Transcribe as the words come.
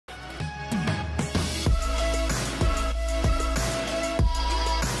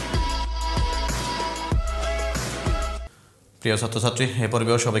প্রিয় ছাত্রছাত্রী, এ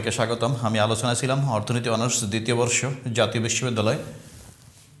পর্বেও সবাইকে স্বাগতম। আমি আলোচনায় ছিলাম অর্থনীতি অনার্স দ্বিতীয় বর্ষ জাতীয় বিশ্ববিদ্যালয়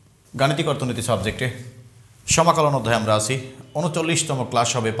গাণিতিক অর্থনীতি সাবজেক্টে সমাকলন অধ্যায়ে আমরা আছি। ৩৯তম ক্লাস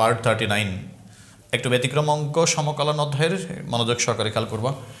হবে, পার্ট 39। একটু ব্যতিক্রম অঙ্ক সমকলন অধ্যায়ের, মনোযোগ সহকারে খেয়াল করব।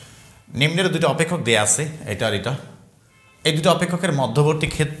 নিম্নের দুটো অপেক্ষক দেয়া আছে, এটা আর এটা। এই দুটো অপেক্ষকের মধ্যবর্তী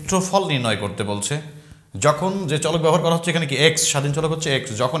ক্ষেত্রফল নির্ণয় করতে বলছে। যখন যে চলক ব্যবহার করা হচ্ছে এখানে কি এক্স, স্বাধীন চলক হচ্ছে এক্স,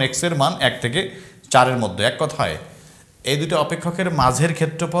 যখন এক্সের মান 1 থেকে 4-এর মধ্যে। এক কথায় এই দুটো অপেক্ষকের মাঝের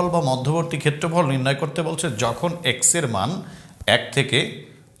ক্ষেত্রফল বা মধ্যবর্তী ক্ষেত্রফল নির্ণয় করতে বলছে যখন এক্সের মান 1 থেকে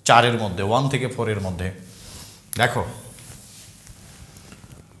 4-এর মধ্যে, 1 থেকে 4-এর মধ্যে। দেখো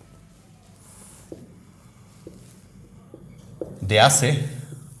দেয়া আছে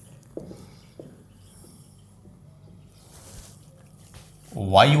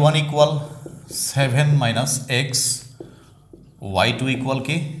y1 equal 7 minus x, y2 equal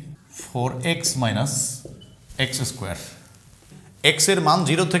কি 4x মাইনাস এক্স স্কোয়ার। এক্সের মান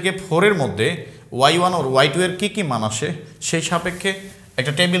 0 থেকে 4-এর মধ্যে y1 আর y2 এর কী কী মান আসে সেই সাপেক্ষে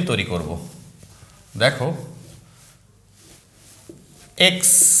একটা টেবিল তৈরি করব। দেখো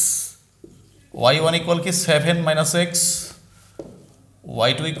এক্স y1 ইকুয়াল কি 7 minus x,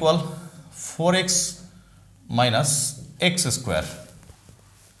 y2 equal 4x minus x square.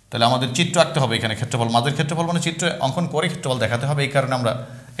 তাহলে আমাদের চিত্র আঁকতে হবে এখানে। ক্ষেত্রফল, মাঝের ক্ষেত্রফল মানে চিত্র অঙ্কন করে ক্ষেত্রফল দেখাতে হবে। এই কারণে আমরা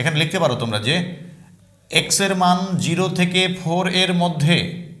এখানে লিখতে পারো তোমরা যে এক্সের মান 0 থেকে 4-এর মধ্যে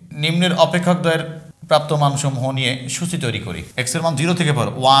নিম্নের অপেক্ষক দ্বয়ের প্রাপ্ত মানসমূহ নিয়ে সূচি তৈরি করি। এক্সের মান 0 থেকে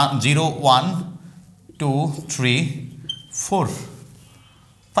 4, 0, 1, 2, 3, 4,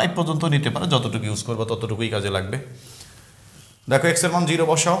 5 পর্যন্ত নিতে পারো। যতটুকু ইউজ করবো ততটুকুই কাজে লাগবে। দেখো এক্সের মান 0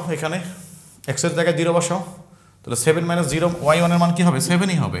 বসাও, এখানে এক্সের জায়গায় 0 বসাও, তাহলে 7 মাইনাস 0, y1 এর মান কী হবে?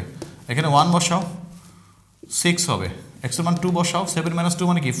 7ই হবে। এখানে 1 বসাও, 6 হবে। এক্সের মান 2 বসাও, 7 মাইনাস 2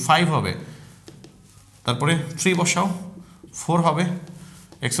 মানে কি 5 হবে। তারপরে 3 বসাও, 4 হবে।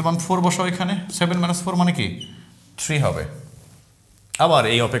 এক্সের মান 4 বসাও, এখানে 7 মাইনাস 4 মানে কি 3 হবে। আবার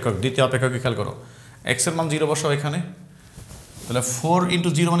এই অপেক্ষক, দ্বিতীয় অপেক্ষকে খেয়াল করো। এক্সের মান 0 বসাও এখানে, তাহলে 4 ইন্টু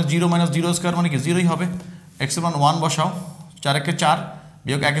 0 মানে 0 মাইনাস 0 স্কোয়ার মানে কি 0ই হবে। এক্সের মান 1 বসাও, 4 একে 4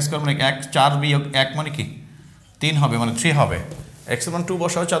 বিয়োগ 1 স্কোয়ার মানে 1, 4 বিয়োগ 1 মানে কি 3 হবে, মানে 3 হবে। এক্সের মান 2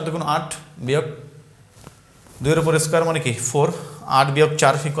 বসাও, 4 2 8 বিয়োগ 2-এর উপর স্কোয়ার মানে কি 4, 8 বিয়োগ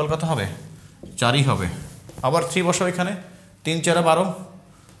 4 ইকুয়াল কত হবে? 4ই হবে। আবার 3 বসাও এখানে, 3 4 12,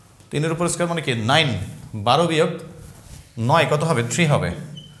 3-এর উপর স্কোয়ার মানে কি 9, 12 বিয়োগ 9 কত হবে? 3 হবে।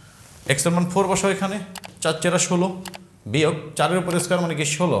 এক্সের মান 4 বসাও এখানে, 4 4 16 বিয়োগ 4-এর উপর স্কোয়ার মানে কি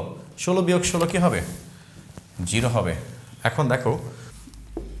 16, 16 বিয়োগ 16 কি হবে? 0 হবে। এখন দেখো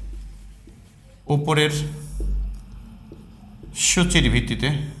উপরের সূচির ভিত্তিতে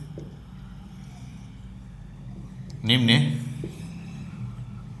নিম্নে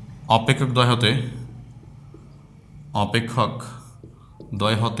অপেক্ষক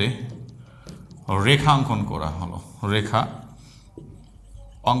দ্বয় হতে রেখা অঙ্কন করা হলো। রেখা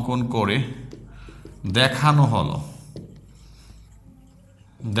অঙ্কন করে দেখানো হলো।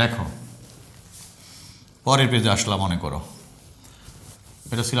 দেখো পরের পেজে আসলাম, মনে করো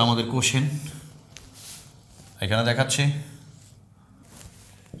এটা ছিল আমাদের কোশ্চেন। এখানে দেখাচ্ছি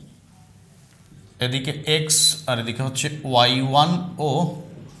এদিকে এক্স আর এদিকে হচ্ছে y1 ও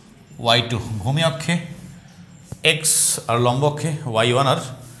y2। ভূমি অক্ষে এক্স আর লম্ব অক্ষে y1 আর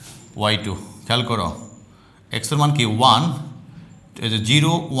y2। খেয়াল করো এক্সের মান কি 1, এই যে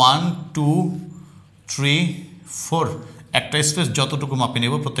 0, 1, 2, 3, 4, একটা স্পেস যতটুকু মাপে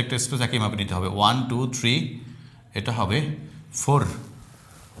নেব প্রত্যেকটা স্পেস একই মাপে নিতে হবে। 1, 2, 3, এটা হবে 4।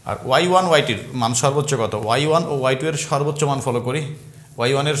 আর y1 y2-র মান সর্বোচ্চ কত? y1 ও y2 এর সর্বোচ্চ মান ফলো করি।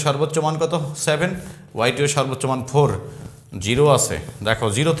 y1 এর সর্বোচ্চ মান কত? 7, y2 এর সর্বোচ্চ মান 4, 0 আছে। দেখো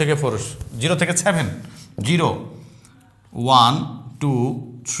 0 থেকে 4, 0 থেকে 7, 0, 1, 2,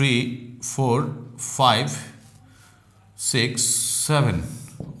 3, 4, 5, 6, 7,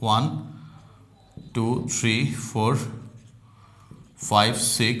 1, 2, 3, 4, 5,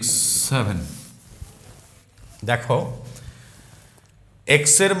 6, 7। দেখো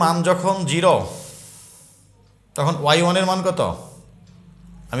এক্সের মান যখন 0 তখন y1 এর মান কত?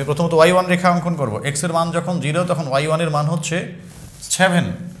 আমি প্রথমত y1 রেখা অঙ্কন করব। এক্সের মান যখন 0 তখন y1 এর মান হচ্ছে 7।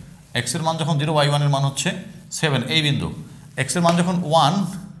 এক্সের মান যখন 0 y1 এর মান হচ্ছে 7, এই বিন্দু। এক্সের মান যখন 1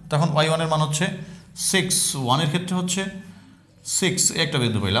 তখন y1 এর মান হচ্ছে 6, 1 এর ক্ষেত্রে হচ্ছে 6, একটা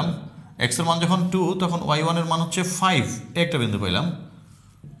বিন্দু পেলাম। এক্সের মান যখন 2 তখন y1 এর মান হচ্ছে 5, একটা বিন্দু পেলাম।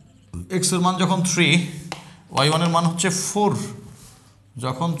 এক্সের মান যখন 3, y1 এর মান হচ্ছে 4,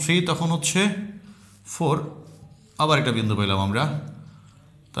 যখন 3 তখন হচ্ছে 4, আবার একটা বিন্দু পেলাম আমরা।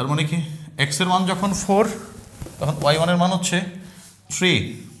 তার মানে কি এক্সের মান যখন 4 তখন y1 এর মান হচ্ছে 3,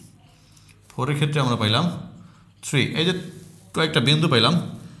 4-এর ক্ষেত্রে আমরা পাইলাম 3। এই যে কয়েকটা বিন্দু পাইলাম,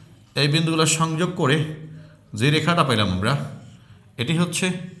 এই বিন্দুগুলো সংযোগ করে যে রেখাটা পাইলাম আমরা, এটি হচ্ছে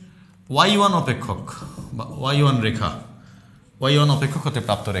y1 অপেক্ষক বা y1 রেখা, y1 অপেক্ষক হতে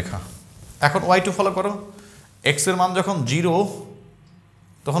প্রাপ্ত রেখা। এখন y2 ফলো করো, x এর মান যখন 0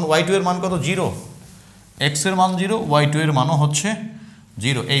 তখন y2 এর মান কত? 0। x এর মান 0, y2 এর মানও হচ্ছে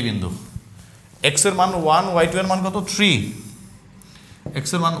 0, এই বিন্দু। x এর মান 1, y2 এর মান কত? 3। x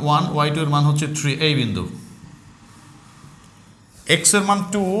এর মান 1, y2 এর মান হচ্ছে 3, এই বিন্দু। x এর মান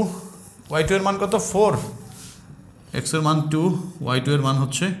 2, y2 এর মান কত? 4। x এর মান 2, y2 এর মান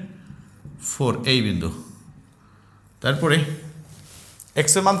হচ্ছে 4, এই বিন্দু। তারপরে x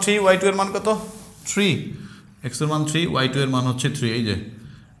এর মান 3, y2 এর মান কত? 3। x এর মান 3, y2 এর মান হচ্ছে 3, এই যে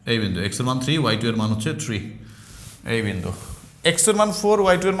এই বিন্দু। x এর মান 3, y2 এর মান হচ্ছে 3, এই বিন্দু। x এর মান 4,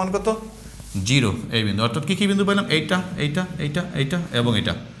 y2 এর মান কত? 0, এই বিন্দু। অর্থাৎ কি কি বিন্দু পাইলাম? এইটা, এইটা, এইটা, এইটা এবং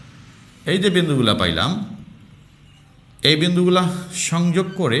এটা। এই যে বিন্দুগুলা পাইলাম, এই বিন্দুগুলা সংযোগ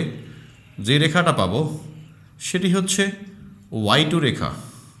করে যে রেখাটা পাবো সেটি হচ্ছে y2 রেখা,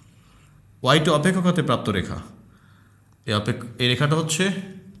 y2 অপেক্ষক হতে প্রাপ্ত রেখা। এই রেখাটা হচ্ছে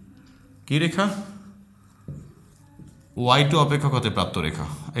কি রেখা? y2 অপেক্ষক হতে প্রাপ্ত রেখা।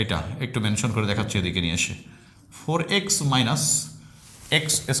 এটা একটু মেনশন করে দেখাচ্ছি, এদিকে নিয়ে এসে 4x মাইনাস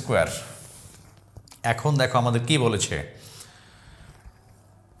এক্স স্কোয়ার। এখন দেখো আমাদের কি বলেছে,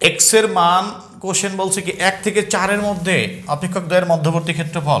 x এর মান, কোশ্চেন বলছে কি 1 থেকে 4 এর মধ্যে অপেক্ষক দ্বয়ের মধ্যবর্তী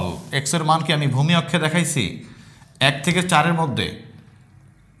ক্ষেত্রফল। x এর মান কি আমি ভূমি অক্ষে দেখাইছি, 1 থেকে 4 এর মধ্যে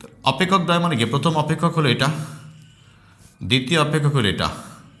অপেক্ষক দ্বয় মানে কি? প্রথম অপেক্ষক হলো এটা, দ্বিতীয় অপেক্ষক হলো এটা।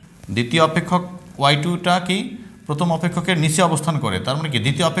 দ্বিতীয় অপেক্ষক y2টা কি প্রথম অপেক্ষকের নিচে অবস্থান করে, তার মানে কি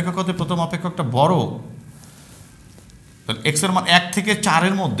দ্বিতীয় অপেক্ষক হতে প্রথম অপেক্ষকটা বড়। x এর মান 1 থেকে 4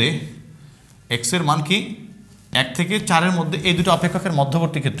 এর মধ্যে, x এর মান কি 1 থেকে 4 এর মধ্যে এই দুটো অপেক্ষকের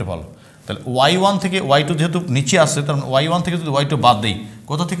মধ্যবর্তী ক্ষেত্রফল। তাহলে y1 থেকে y2 যেহেতু নিচে আসছে, তাহলে y1 থেকে যদি y2 বাদ দিই,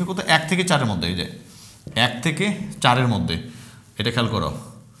 কোথা থেকে কত? 1 থেকে 4 এর মধ্যে, এই যে 1 থেকে 4 এর মধ্যে। এটা খেয়াল করো,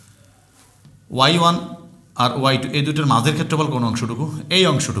 y1 আর y2 এই দুটোর মাঝের ক্ষেত্রফল কোন অংশটুকু? এই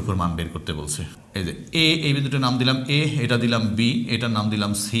অংশটুকুর মান বের করতে বলছে। এই যে a, এই বিন্দুটার নাম দিলাম a, এটা দিলাম b, এটার নাম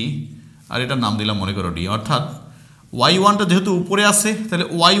দিলাম c, আর এটার নাম দিলাম মনে করো d। অর্থাৎ y1টা যেহেতু উপরে আছে, তাহলে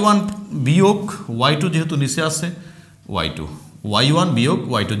y1 বিয়োগ y2 যেহেতু নিচে আছে, y2, y1 বিয়োগ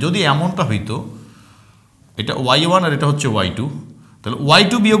y2। যদি এমনটা হইতো, এটা y1 আর এটা হচ্ছে y2, তাহলে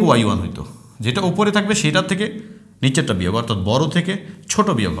y2 বিয়োগ y1 হইতো। যেটা উপরে থাকবে সেটার থেকে নিচেরটা বিয়োগ, অর্থাৎ বড় থেকে ছোট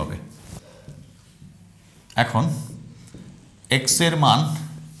বিয়োগ হবে। এখন x এর মান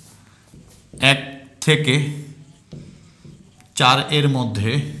 1 থেকে 4 এর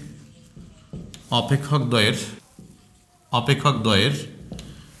মধ্যে অপেক্ষক দ্বয়ের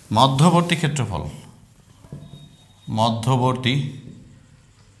মধ্যবর্তী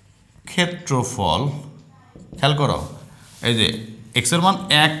ক্ষেত্রফল, খেয়াল করো। এই যে x এর মান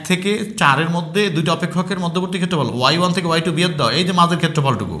 1 থেকে 4 এর মধ্যে দুইটা অপেক্ষকের মধ্যবর্তী ক্ষেত্রফল, y1 থেকে y2 বিয়োগ দাও, এই যে মাঝের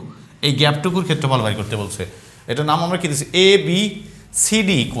ক্ষেত্রফলটুকু, এই গ্যাপটুকুর ক্ষেত্রফল বের করতে বলছে। এটার নাম আমরা কি দিচ্ছি? a b c d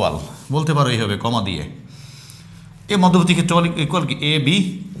equal, বলতে পারো এইভাবে কমা দিয়ে। এই মধ্যবর্তী ক্ষেত্রফল ইকুয়াল কি? a b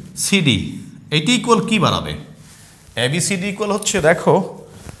c d। Eighty equal কি বাড়াবে? a b c d equal হচ্ছে, দেখো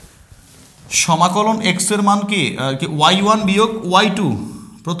সমাকলন x এর মান কি y1 বিয়োগ y2,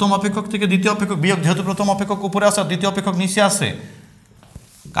 প্রথম অপেক্ষক থেকে দ্বিতীয় অপেক্ষক বিয়োগ, যেহেতু প্রথম অপেক্ষক উপরে আছে আর দ্বিতীয় অপেক্ষক নিচে আছে,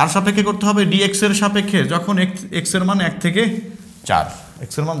 কার সাপেক্ষে করতে হবে? dx এর সাপেক্ষে, যখন x এর মান 1 থেকে 4,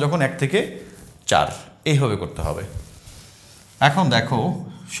 x এর মান যখন 1 থেকে 4, এইভাবে করতে হবে। এখন দেখো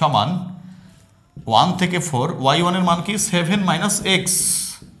সমান 1 থেকে 4, y1 এর মান কি? 7 মাইনাস এক্স,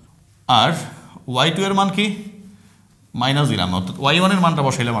 আর y2 এর মান কি? মাইনাস দিলাম, অর্থাৎ y1 এর মানটা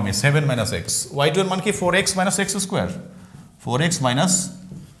বসাইলাম আমি 7 মাইনাস এক্স, y2 এর মান কি? 4x minus x square, 4x minus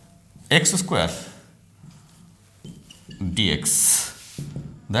x square dx।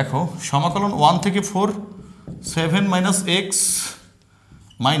 দেখো সমাকলন 1 থেকে 4, 7 মাইনাস এক্স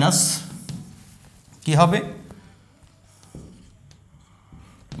মাইনাস কি হবে?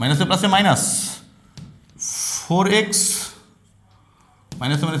 মাইনাসে প্লাসে মাইনাস 4x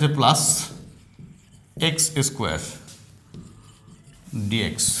মাইনাসে মাইনাসে প্লাস এক্স স্কোয়ার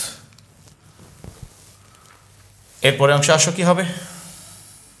dx। এরপরে অংশ আসো কি হবে?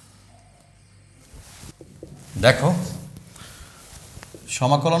 দেখো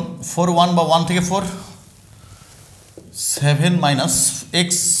সমাকলন 4 1 বা 1 থেকে 4, 7 minus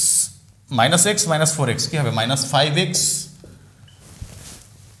x minus x minus 4x কি হবে? Minus 5x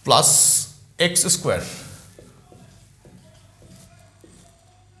plus x square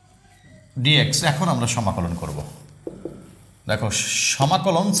dx। এখন আমরা সমাকলন করব। দেখো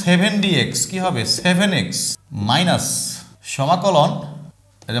সমাকলন 7 dx কি হবে? 7x মাইনাস সমাকলন,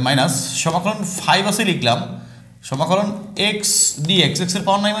 মাইনাস সমাকলন 5 আছে লিখলাম, সমাকলন x dx, x এর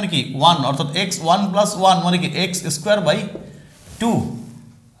পাওয়ার নাই মানে কি 1, অর্থাৎ x 1 প্লাস 1 মানে কি x square by 2,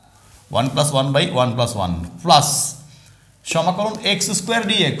 1 plus 1 by 1 plus 1 plus সমাকলন x square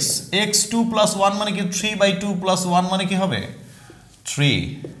dx, x 2 plus 1 মানে কি 3 বাই 2 প্লাস 1 মানে কি হবে 3,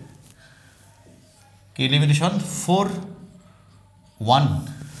 কি লিমিটেশন 4 1।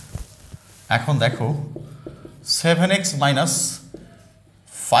 এখন দেখো 7x minus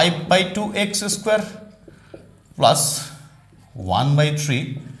 5 by 2 x square plus 1 by 3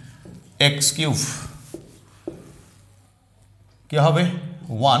 x cube কি হবে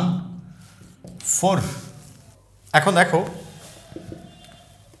 1 4। এখন দেখো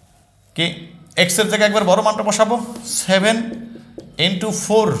কি x এর জায়গায় একবার বড় মানটা বসাবো, 7 into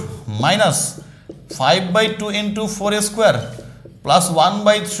 4 minus 5 by 2 into 4 square plus 1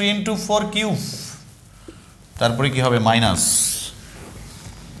 by 3 into 4 cube, তারপরে কি হবে মাইনাস,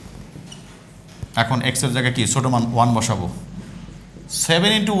 এখন x এর জায়গায় কি ছোট মান 1 বসাবো,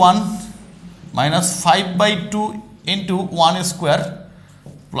 7 into 1 minus 5 by 2 into 1 square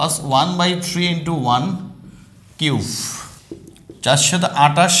plus 1 by 3 into 1 cube,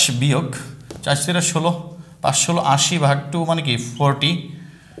 428 বিয়োগ 4 × 16 5 16 80 ভাগ 2 মানে কি 40,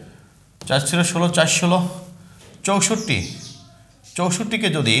 4 × 16 4 16 64, 64কে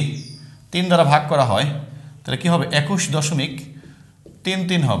যদি 3 দ্বারা ভাগ করা হয় তাহলে কি হবে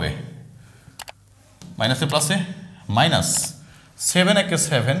 21.33 হবে, মাইনাসে প্লাসে মাইনাস, 7 একে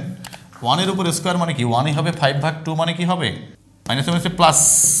 7, 1 এর উপর স্কোয়ার মানে কি 1ই হবে, 5 ভাগ 2 মানে কি হবে মাইনাসে মাইনাসে প্লাস,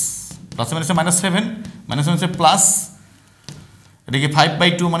 প্লাসে মাইনাসে মাইনাস 7, মাইনাসে মাইনাসে প্লাস, এটা কি 5 বাই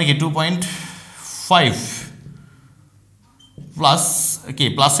 2 মানে কি 2.5 প্লাস কি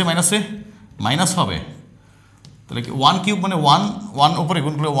প্লাসে মাইনাসে মাইনাস হবে, তাহলে কি 1 কিউব মানে 1, 1 উপরে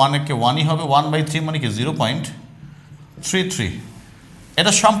গুণ করলে 1 একে 1ই হবে, 1 বাই 3 মানে কি 0.33।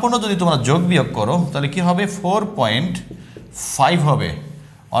 এটা সম্পূর্ণ যদি তোমরা যোগ বিয়োগ করো তাহলে কি হবে 4.5 হবে,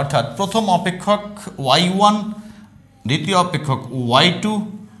 অর্থাৎ প্রথম অপেক্ষক y1 দ্বিতীয় অপেক্ষক y2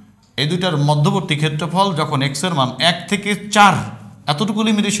 এই দুইটার মধ্যবর্তী ক্ষেত্রফল যখন x এর মান 1 থেকে 4 এতটুকু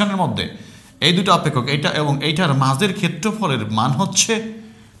লিমিটেশনের মধ্যে এই দুটো অপেক্ষক এইটা এবং এইটার মাঝের ক্ষেত্রফলের মান হচ্ছে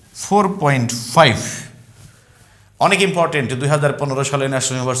 4.5। অনেক ইম্পর্টেন্ট, 2015 সালে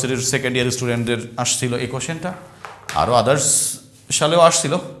ন্যাশনাল ইউনিভার্সিটির সেকেন্ড ইয়ার স্টুডেন্টদের আসছিল এই কোশ্চেনটা, আরও আদার্স সালেও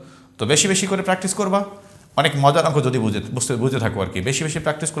আসছিল। তো বেশি বেশি করে প্র্যাকটিস করবা, অনেক মজার অঙ্ক যদি বুঝতে থাকো আর কি, বেশি বেশি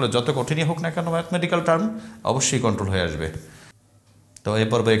প্র্যাকটিস করলে যত কঠিনই হোক না কেন ম্যাথমেটিক্যাল টার্ম অবশ্যই কন্ট্রোল হয়ে আসবে। তো এই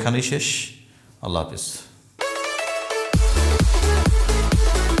পর্ব এখানেই শেষ, আল্লাহ হাফিজ।